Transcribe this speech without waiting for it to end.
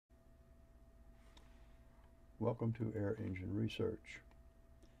Welcome to Air Engine Research.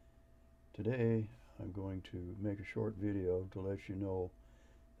 Today I'm going to make a short video to let you know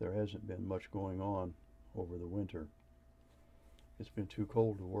there hasn't been much going on over the winter. It's been too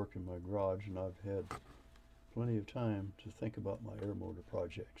cold to work in my garage, and I've had plenty of time to think about my air motor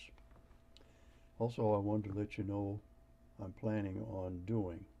projects. Also, I wanted to let you know I'm planning on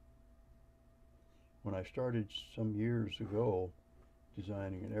doing. When I started some years ago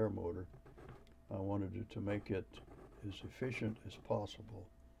designing an air motor, I wanted it to make it as efficient as possible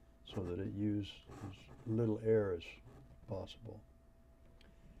so that it used as little air as possible.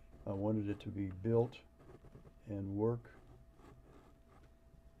 I wanted it to be built and work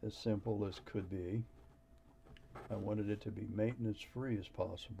as simple as could be. I wanted it to be maintenance free as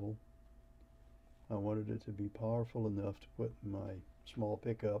possible. I wanted it to be powerful enough to put in my small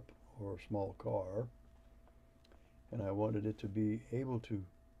pickup or small car. And I wanted it to be able to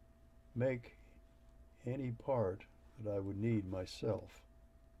make any part that I would need myself.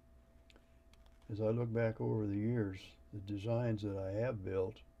 As I look back over the years, the designs that I have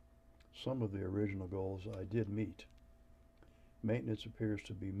built, some of the original goals I did meet. Maintenance appears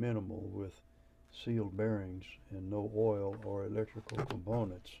to be minimal with sealed bearings and no oil or electrical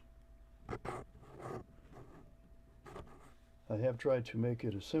components. I have tried to make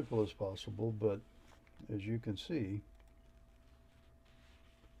it as simple as possible, but as you can see,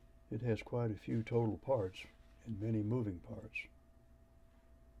 it has quite a few total parts and many moving parts.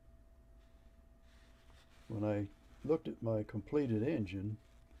 When I looked at my completed engine,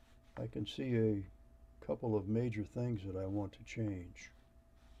 I can see a couple of major things that I want to change.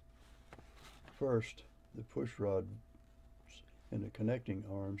 First, the push rods and the connecting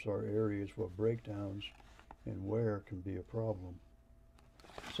arms are areas where breakdowns and wear can be a problem.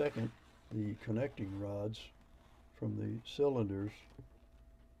 Second, the connecting rods from the cylinders,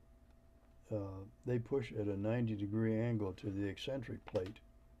 they push at a 90-degree angle to the eccentric plate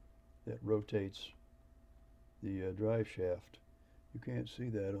that rotates the drive shaft. You can't see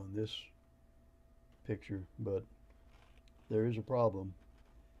that on this picture, but there is a problem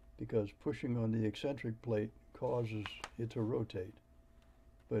because pushing on the eccentric plate causes it to rotate,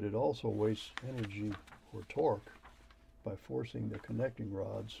 but it also wastes energy or torque by forcing the connecting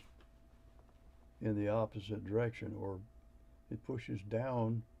rods in the opposite direction, or it pushes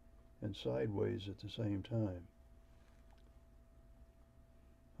down and sideways at the same time.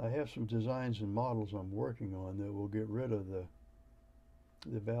 I have some designs and models I'm working on that will get rid of the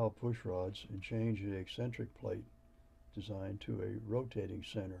valve push rods and change the eccentric plate design to a rotating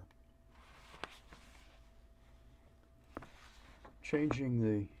center. Changing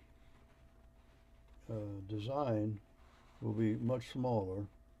the design will be much smaller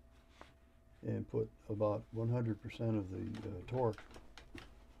and put about 100% of the torque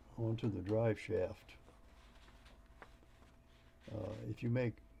onto the drive shaft. If you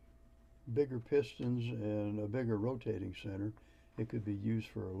make bigger pistons and a bigger rotating center, it could be used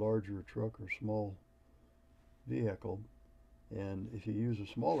for a larger truck or small vehicle. And if you use a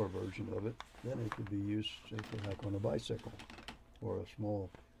smaller version of it, then it could be used, say, for like on a bicycle or a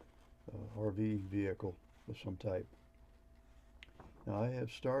small RV vehicle of some type. Now, I have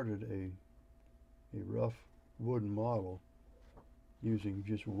started a rough wooden model using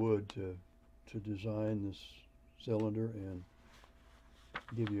just wood to design this cylinder and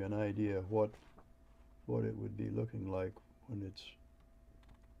give you an idea of what it would be looking like when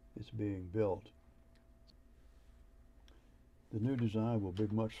it's being built. The new design will be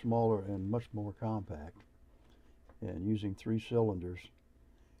much smaller and much more compact, and using 3 cylinders,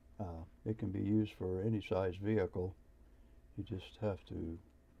 it can be used for any size vehicle. You just have to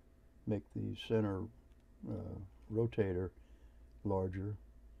make the center rotator larger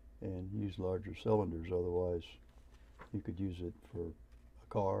and use larger cylinders. Otherwise, you could use it for a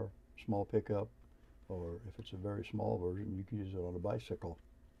car, small pickup, or if it's a very small version, you can use it on a bicycle.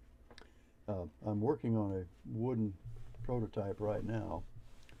 I'm working on a wooden prototype right now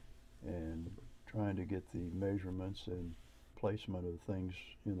and trying to get the measurements and placement of things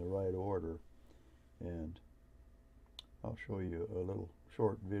in the right order, and I'll show you a little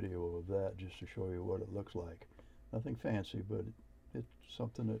short video of that just to show you what it looks like. Nothing fancy, but it's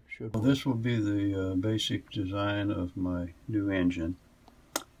something that should. Well, this will be the basic design of my new engine.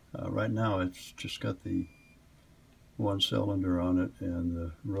 Right now it's just got the 1 cylinder on it and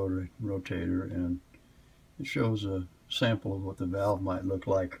the rotator, and it shows a sample of what the valve might look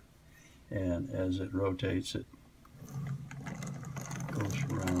like, and as it rotates it goes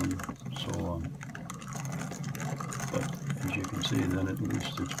around, so on. But as you can see, then at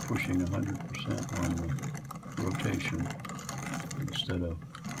least it's pushing 100% on the rotation instead of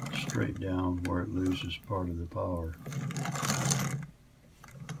straight down where it loses part of the power.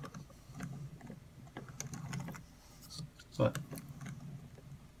 But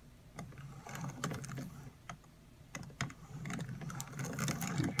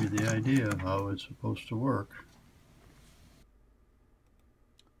gives you the idea of how it's supposed to work.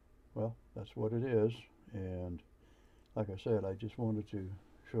 Well, that's what it is, and like I said, I just wanted to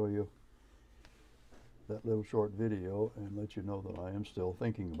show you that little short video and let you know that I am still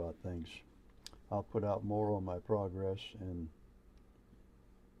thinking about things. I'll put out more on my progress and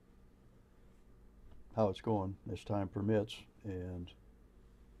how it's going as time permits, and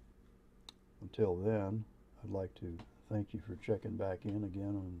until then, I'd like to thank you for checking back in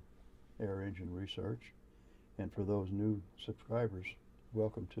again on Air Engine Research, and for those new subscribers,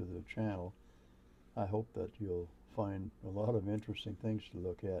 welcome to the channel. I hope that you'll find a lot of interesting things to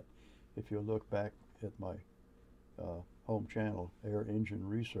look at. If you'll look back at my home channel, Air Engine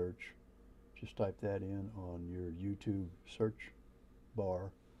Research, just type that in on your YouTube search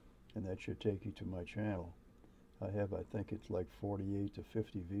bar and that should take you to my channel. I think it's like 48 to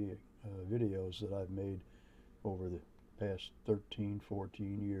 50 videos that I've made over the past 13,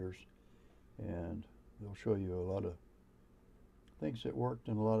 14 years, and they'll show you a lot of things that worked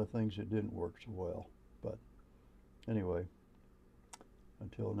and a lot of things that didn't work so well. But anyway,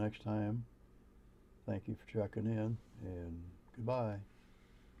 until next time, thank you for checking in, and goodbye.